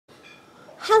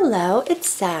Hello, it's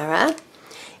Sarah,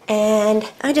 and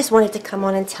I just wanted to come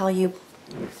on and tell you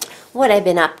what I've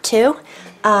been up to.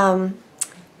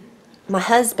 My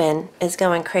husband is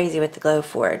going crazy with the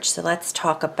Glowforge, so let's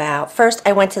talk about... First,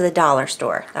 I went to the dollar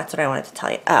store. That's what I wanted to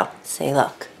tell you. Oh, see,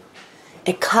 look.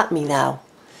 It cut me, though,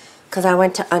 because I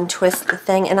went to untwist the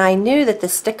thing, and I knew that the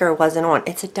sticker wasn't on.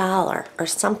 It's $1 or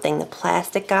something. The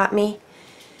plastic got me.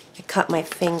 It cut my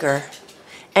finger.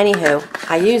 Anywho,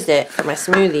 I used it for my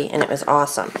smoothie, and it was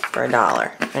awesome for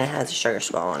 $1, and it has a sugar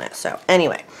skull on it. So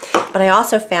anyway, but I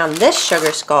also found this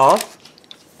sugar skull.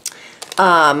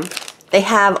 They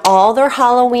have all their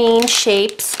Halloween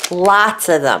shapes, lots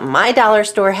of them. My dollar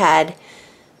store had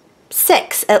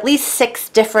at least six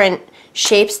different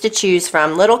shapes to choose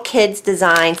from. Little kids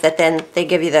designs that then they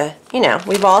give you the,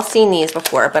 we've all seen these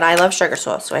before, but I love sugar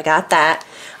skull, so I got that.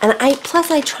 And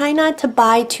plus I try not to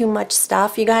buy too much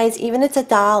stuff, you guys, even if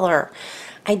it's $1.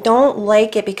 I don't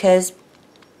like it because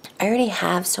I already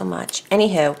have so much.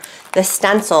 Anywho, the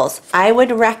stencils. I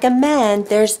would recommend,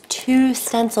 there's 2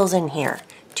 stencils in here.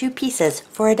 2 pieces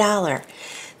for $1.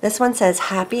 This one says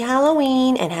Happy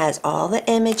Halloween and has all the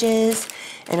images.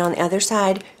 And on the other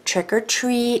side, Trick or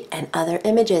Treat and other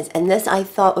images. And this I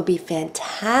thought would be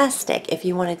fantastic if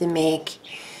you wanted to make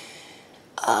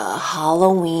a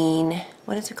Halloween,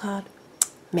 what is it called?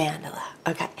 Mandala.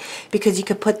 Okay. Because you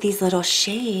could put these little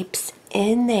shapes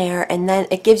in there and then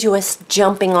it gives you a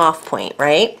jumping off point,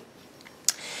 right?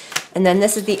 And then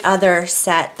this is the other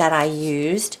set that I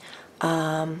used.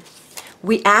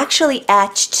 We actually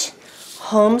etched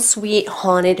Home Sweet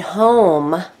Haunted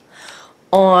Home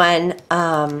on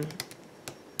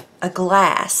a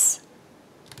glass.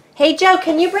 Hey Joe,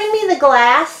 can you bring me the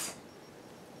glass?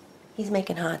 He's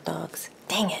making hot dogs.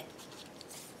 Dang it.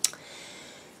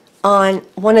 On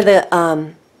one of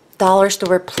the dollar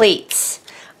store plates,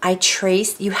 I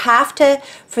traced, you have to,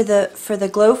 for the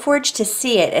Glowforge to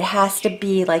see it, it has to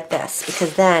be like this,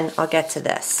 because then I'll get to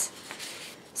this.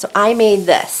 So I made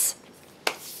this.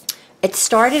 It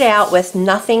started out with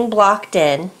nothing blocked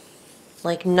in,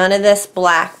 like none of this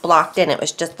black blocked in, it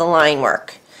was just the line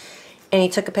work. And he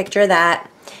took a picture of that.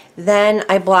 Then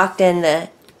I blocked in the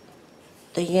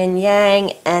yin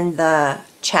yang and the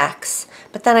checks.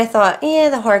 But then I thought,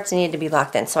 the hearts needed to be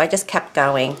blocked in, so I just kept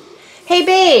going. Hey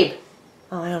babe!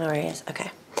 Oh, I don't know where he is.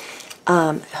 Okay.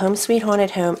 Home Sweet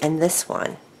Haunted Home, and this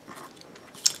one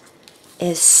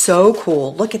is so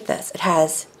cool. Look at this. It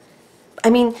has, I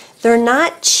mean, they're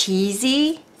not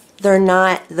cheesy. They're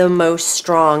not the most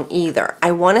strong either.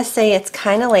 I want to say it's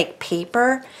kind of like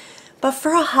paper, but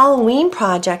for a Halloween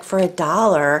project for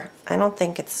 $1, I don't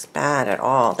think it's bad at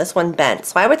all. This one bent.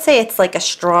 So I would say it's like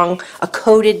a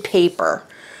coated paper.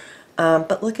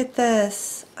 But look at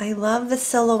this. I love the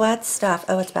silhouette stuff.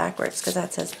 Oh, it's backwards because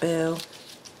that says boo.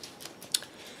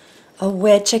 A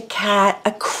witch, a cat,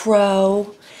 a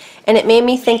crow. And it made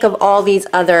me think of all these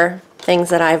other things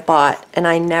that I've bought and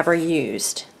I never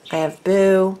used. I have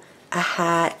boo, a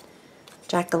hat,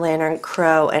 jack-o'-lantern,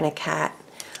 crow, and a cat.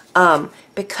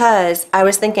 Because I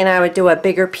was thinking I would do a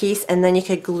bigger piece and then you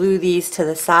could glue these to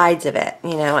the sides of it,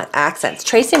 accents.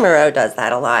 Tracy Moreau does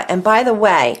that a lot. And by the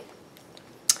way,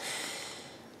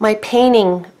 my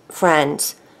painting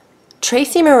friends,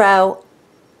 Tracy Moreau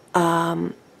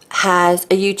has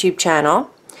a YouTube channel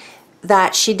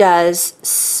that she does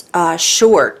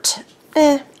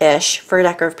short-ish for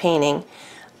decorative painting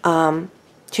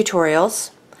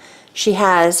tutorials. She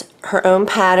has her own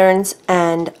patterns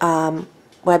and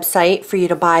website for you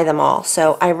to buy them all.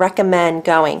 So I recommend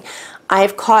going.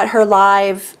 I've caught her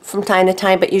live from time to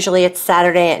time, but usually it's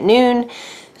Saturday at noon,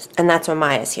 and that's when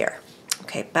Maya's here.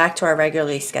 Okay, back to our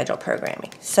regularly scheduled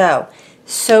programming. So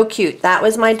cute. That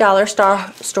was my dollar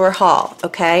store haul,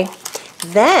 okay?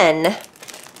 Then,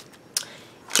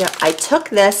 I took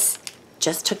this,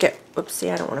 just took it,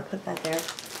 whoopsie, I don't want to put that there,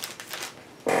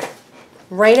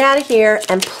 right out of here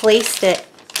and placed it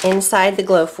inside the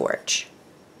Glowforge.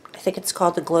 I think it's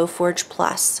called the Glowforge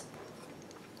Plus.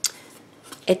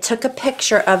 It took a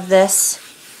picture of this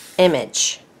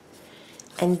image,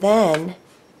 and then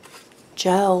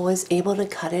Joe was able to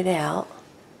cut it out.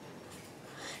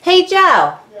 Hey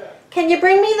Joe, yeah. Can you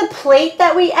bring me the plate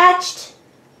that we etched?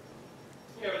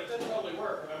 Yeah, but it didn't totally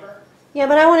work, remember? Yeah,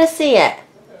 but I want to see it.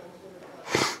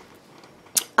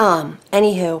 Okay,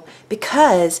 Anywho,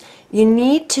 because you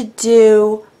need to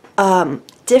do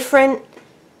different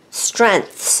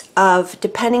strengths of,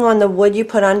 depending on the wood you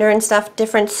put under and stuff,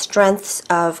 different strengths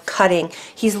of cutting.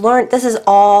 He's learned, this is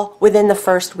all within the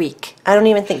first week. I don't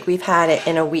even think we've had it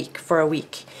in a week, for a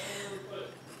week.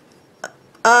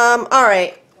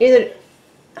 Alright. Either,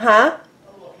 huh?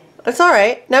 It's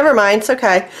alright. Never mind, it's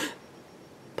okay.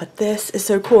 But this is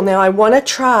so cool. Now I want to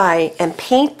try and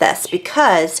paint this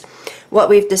because what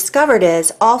we've discovered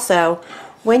is also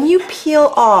when you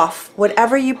peel off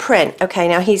whatever you print, okay,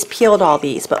 now he's peeled all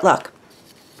these, but look,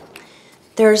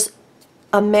 there's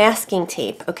a masking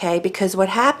tape, okay, because what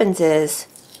happens is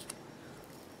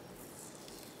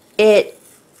it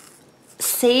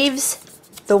saves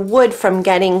the wood from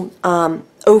getting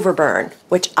overburn,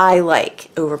 which I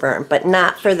like overburn, but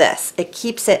not for this. It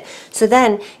keeps it, so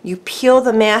then you peel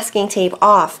the masking tape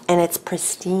off and it's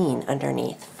pristine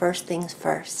underneath. First things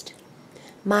first.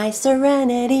 My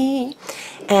serenity.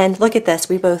 And look at this,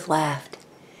 we both laughed.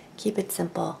 Keep it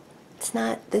simple. It's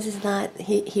not, this is not,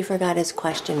 he forgot his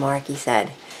question mark, he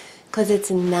said, because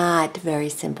it's not very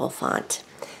simple font.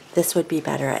 This would be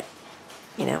better at,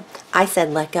 you know, I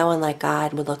said let go and let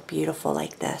God would look beautiful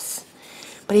like this.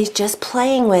 But he's just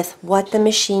playing with what the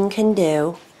machine can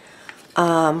do.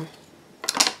 So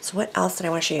what else did I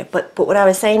want to show you? But what I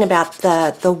was saying about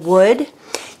the wood,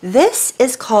 this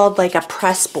is called like a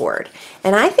press board.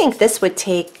 And I think this would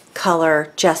take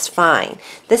color just fine.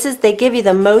 This is, they give you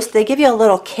the most, they give you a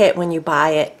little kit when you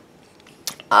buy it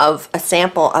of a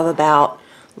sample of about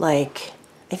like,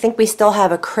 I think we still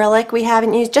have acrylic we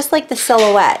haven't used, just like the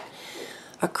silhouette.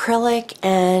 Acrylic,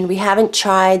 and we haven't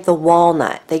tried the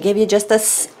walnut. They give you just a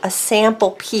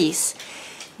sample piece.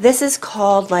 This is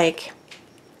called like,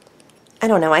 I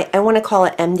don't know, I want to call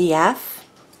it MDF.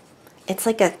 It's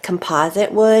like a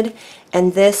composite wood,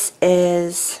 and this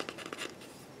is,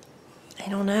 I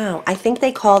don't know, I think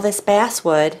they call this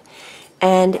basswood,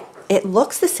 and it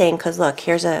looks the same because look,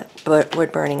 here's a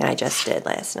wood burning I just did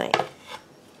last night.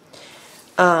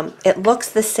 It looks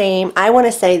the same. I want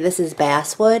to say this is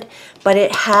basswood, but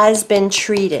it has been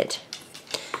treated.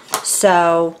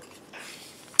 So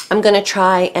I'm going to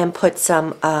try and put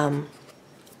some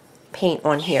paint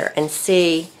on here and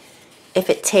see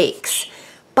if it takes.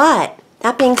 But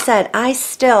that being said, I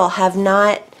still have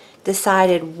not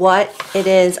decided what it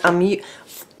is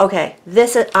okay,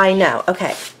 this is, I know,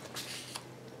 okay.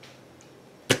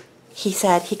 He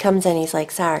said, he comes in, he's like,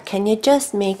 Sarah, can you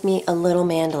just make me a little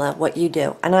mandala, what you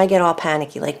do? And I get all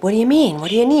panicky, like, what do you mean?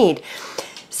 What do you need?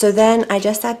 So then I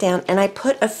just sat down and I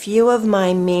put a few of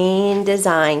my main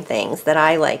design things that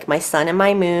I like, my sun and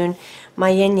my moon, my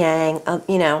yin yang,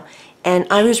 you know, and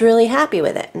I was really happy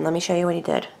with it. And let me show you what he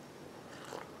did.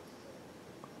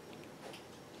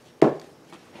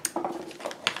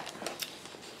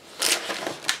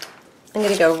 I'm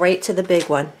going to go right to the big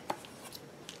one.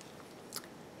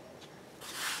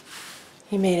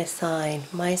 He made a sign,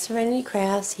 My Serenity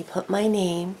Crafts. He put my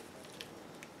name,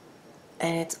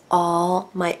 and it's all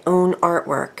my own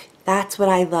artwork. That's what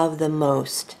I love the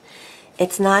most.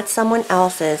 It's not someone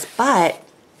else's, but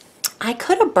I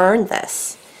could have burned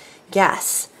this,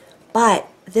 yes, but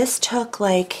this took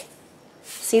like,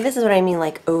 see, this is what I mean,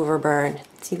 like overburn.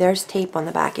 See, there's tape on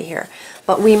the back of here,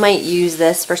 but we might use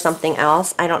this for something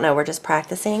else. I don't know, we're just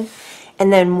practicing.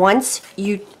 And then once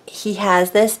he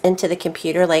has this into the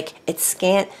computer, like it's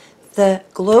the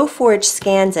Glowforge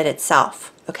scans it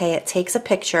itself. Okay, it takes a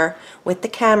picture with the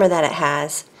camera that it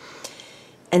has,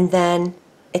 and then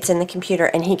it's in the computer,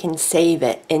 and he can save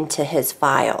it into his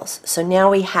files. So now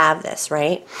we have this,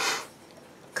 right?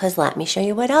 Because let me show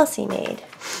you what else he made.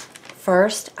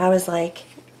 First, I was like,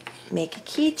 make a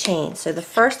keychain. So the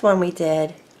first one we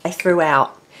did, I threw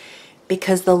out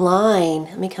because the line,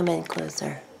 let me come in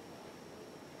closer.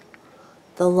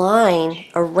 The line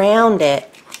around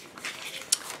it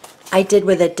I did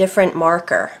with a different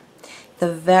marker,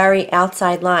 the very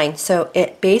outside line. So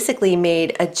it basically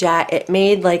made it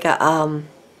made like a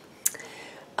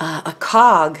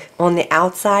cog on the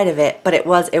outside of it, but it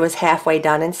was halfway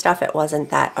done and stuff. It wasn't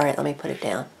that. All right, let me put it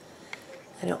down.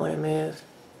 I don't want to move.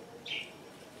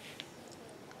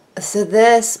 So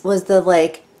this was the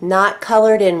like not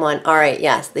colored in one. All right,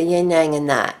 yes, the yin yang in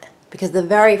that. Because the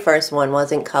very first one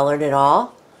wasn't colored at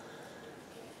all.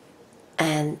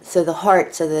 And so the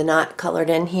hearts, so they're not colored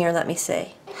in here. Let me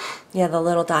see. Yeah, the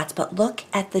little dots. But look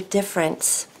at the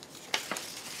difference.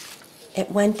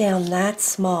 It went down that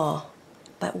small.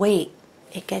 But wait,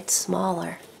 it gets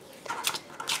smaller.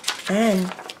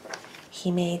 And he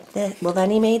made this. Well,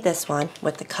 then he made this one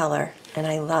with the color. And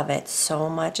I love it so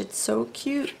much. It's so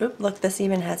cute. Oop, look, this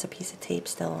even has a piece of tape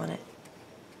still on it.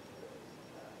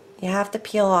 You have to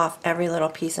peel off every little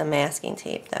piece of masking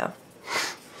tape, though.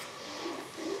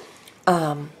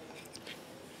 I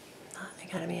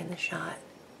gotta be in the shot.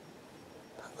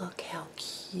 But look how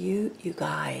cute, you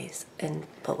guys.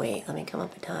 But wait, let me come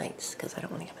up with tights because I don't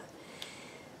want to come up.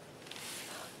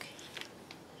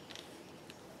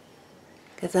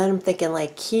 Because then I'm thinking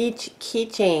like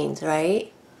keychains,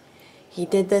 right? He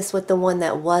did this with the one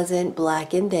that wasn't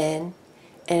blackened in,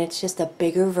 and it's just a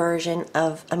bigger version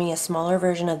of, a smaller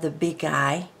version of the big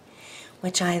guy,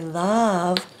 which I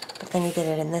love, but then he did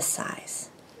it in this size.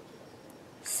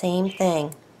 Same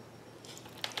thing.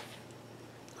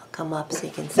 I'll come up so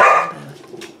you can see them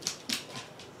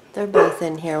both. They're both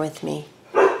in here with me.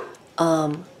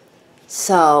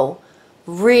 So,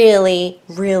 really,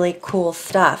 really cool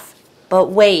stuff. But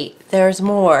wait, there's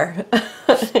more.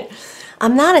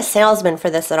 I'm not a salesman for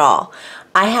this at all.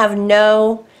 I have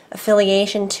no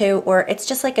affiliation to, or it's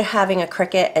just like having a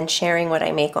Cricut and sharing what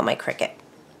I make on my Cricut.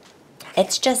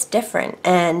 It's just different.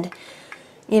 And,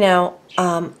 you know,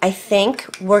 I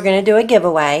think we're going to do a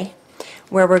giveaway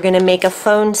where we're going to make a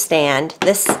phone stand,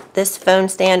 this phone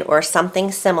stand or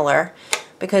something similar.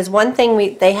 Because one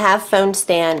thing they have phone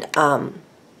stand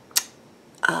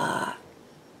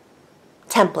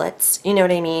templates, you know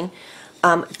what I mean?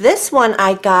 This one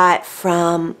I got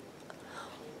from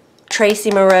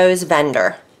Tracy Moreau's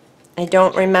vendor. I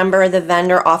don't remember the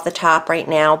vendor off the top right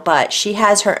now, but she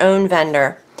has her own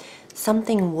vendor.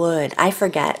 Something wood, I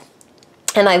forget.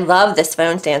 And I love this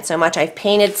phone stand so much. I've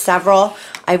painted several.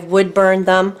 I've wood burned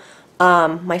them.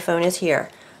 My phone is here.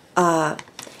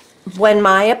 When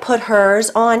Maya put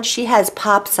hers on, she has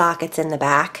pop sockets in the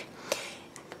back.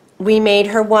 We made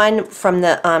her one from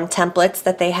the templates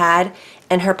that they had,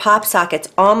 and her pop sockets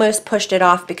almost pushed it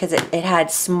off because it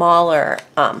had smaller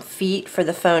feet for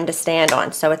the phone to stand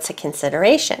on. So it's a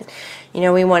consideration. You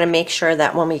know, we want to make sure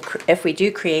that when if we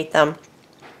do create them,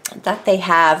 that they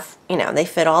have, you know, they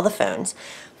fit all the phones.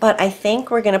 But I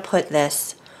think we're going to put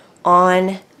this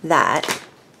on that,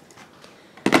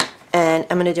 and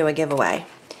I'm going to do a giveaway.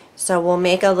 So we'll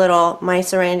make a little My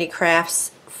Serenity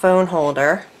Crafts phone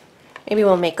holder. Maybe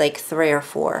we'll make like 3 or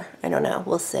 4. I don't know.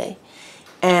 We'll see.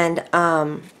 And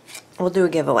we'll do a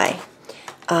giveaway.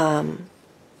 And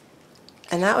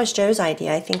that was Joe's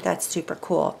idea. I think that's super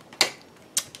cool.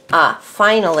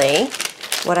 Finally,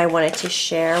 what I wanted to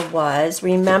share was,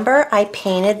 remember I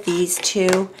painted these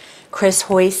 2 Chris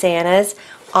Hoy Santas?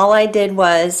 All I did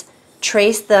was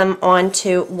trace them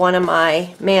onto one of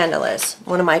my mandalas,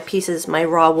 one of my pieces, my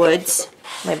raw woods,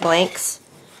 my blanks.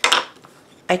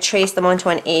 I traced them onto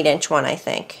an 8-inch one, I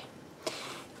think.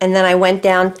 And then I went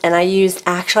down and I used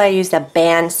a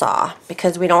bandsaw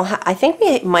because we don't I think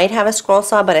we might have a scroll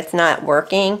saw, but it's not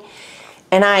working.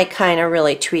 And I kind of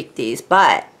really tweaked these,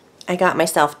 but I got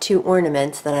myself 2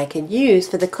 ornaments that I could use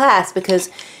for the class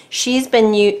because she's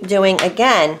been doing,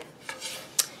 again,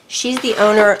 she's the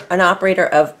owner and operator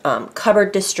of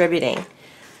Cupboard Distributing.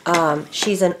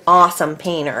 She's an awesome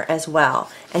painter as well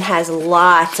and has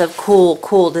lots of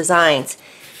cool designs.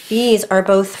 These are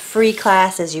both free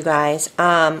classes, you guys.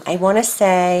 I want to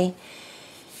say,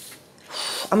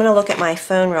 I'm going to look at my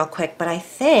phone real quick, but I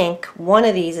think one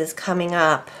of these is coming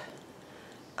up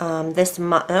this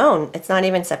month. Oh, it's not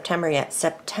even September yet.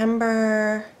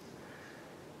 September,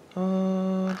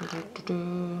 oh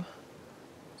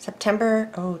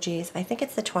geez, I think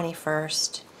it's the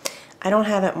 21st. I don't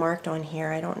have it marked on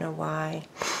here. I don't know why.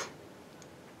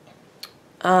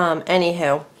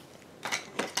 Anywho,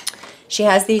 she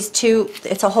has these 2,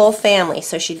 it's a whole family.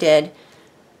 So she did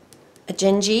a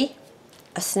Gingy,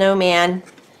 a snowman,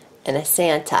 and a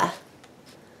Santa.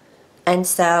 And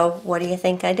so, what do you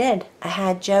think I did? I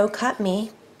had Joe cut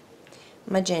me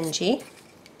my Gingy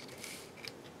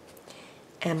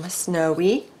and my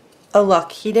Snowy. Oh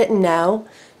look, he didn't know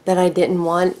that I didn't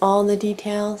want all the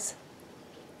details.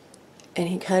 And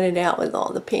he cut it out with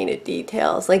all the painted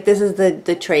details. Like this is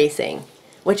the tracing,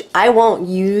 which I won't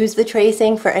use the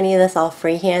tracing for any of this. I'll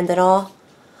freehand it all.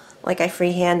 Like I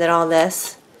freehanded all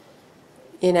this,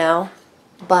 you know.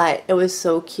 But it was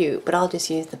so cute. But I'll just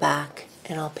use the back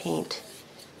and I'll paint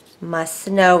my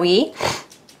Snowy.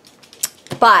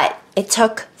 But it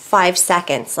took 5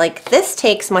 seconds. Like this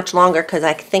takes much longer because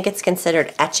I think it's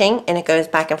considered etching and it goes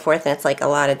back and forth and it's like a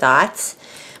lot of dots.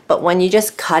 But when you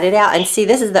just cut it out, and see,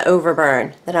 this is the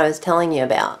overburn that I was telling you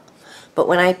about. But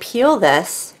when I peel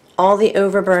this, all the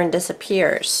overburn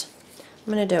disappears.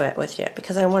 I'm going to do it with you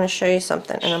because I want to show you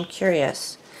something and I'm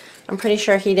curious. I'm pretty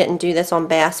sure he didn't do this on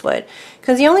basswood.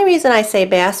 Because the only reason I say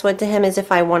basswood to him is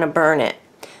if I want to burn it.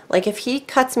 Like if he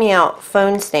cuts me out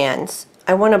phone stands,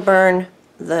 I want to burn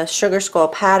the sugar skull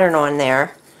pattern on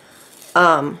there.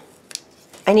 I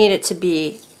want it to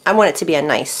be a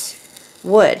nice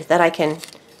wood that I can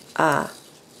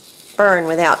burn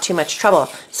without too much trouble.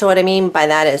 So what I mean by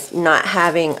that is not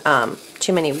having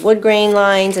too many wood grain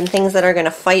lines and things that are going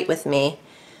to fight with me.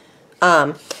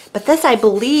 But this I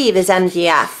believe is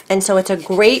MDF, and so it's a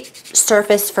great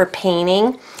surface for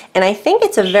painting, and I think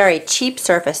it's a very cheap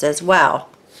surface as well.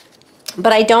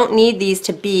 But I don't need these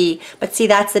to be, but see,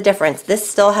 that's the difference. This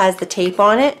still has the tape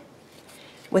on it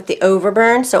with the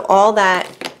overburn, so all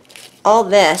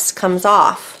this comes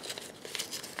off.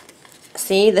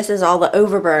 See, this is all the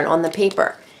overburn on the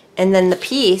paper. And then the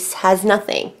piece has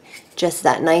nothing, just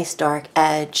that nice dark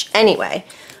edge. Anyway,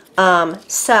 oh,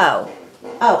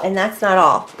 and that's not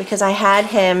all, because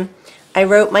I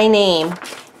wrote my name,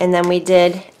 and then we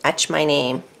did etch my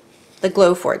name. The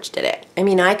Glowforge did it. I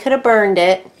mean, I could have burned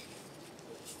it.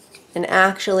 And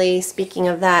actually, speaking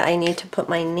of that, I need to put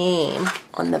my name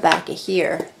on the back of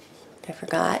here. I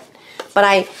forgot.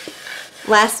 But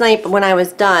last night when I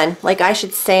was done, like, I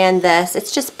should sand this.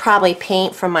 It's just probably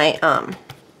paint from my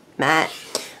mat.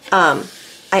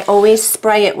 I always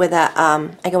spray it with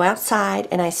I go outside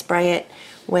and I spray it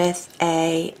with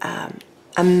a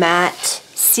matte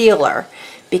sealer,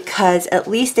 because at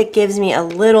least it gives me a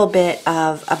little bit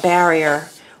of a barrier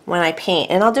when I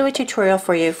paint. And I'll do a tutorial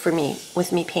for you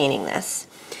with me painting this.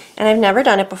 And I've never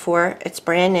done it before. It's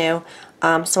brand new.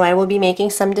 So I will be making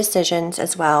some decisions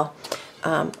as well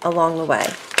along the way.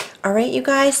 All right, you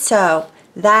guys, so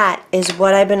that is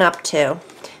what I've been up to.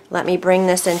 Let me bring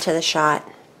this into the shot.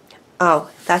 Oh,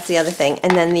 that's the other thing.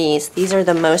 And then these are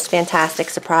the most fantastic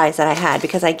surprise that I had,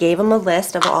 because I gave them a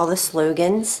list of all the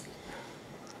slogans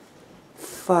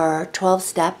for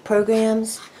 12-step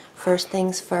programs. First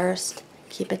things first,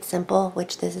 keep it simple,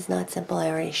 which this is not simple. I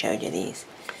already showed you these.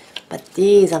 But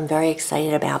these I'm very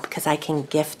excited about, because I can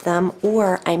gift them,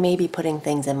 or I may be putting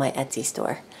things in my Etsy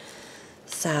store.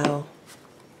 So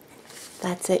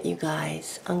that's it, you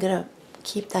guys. I'm going to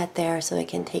keep that there so I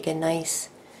can take a nice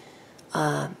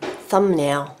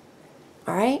thumbnail.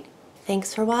 All right?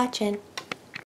 Thanks for watching.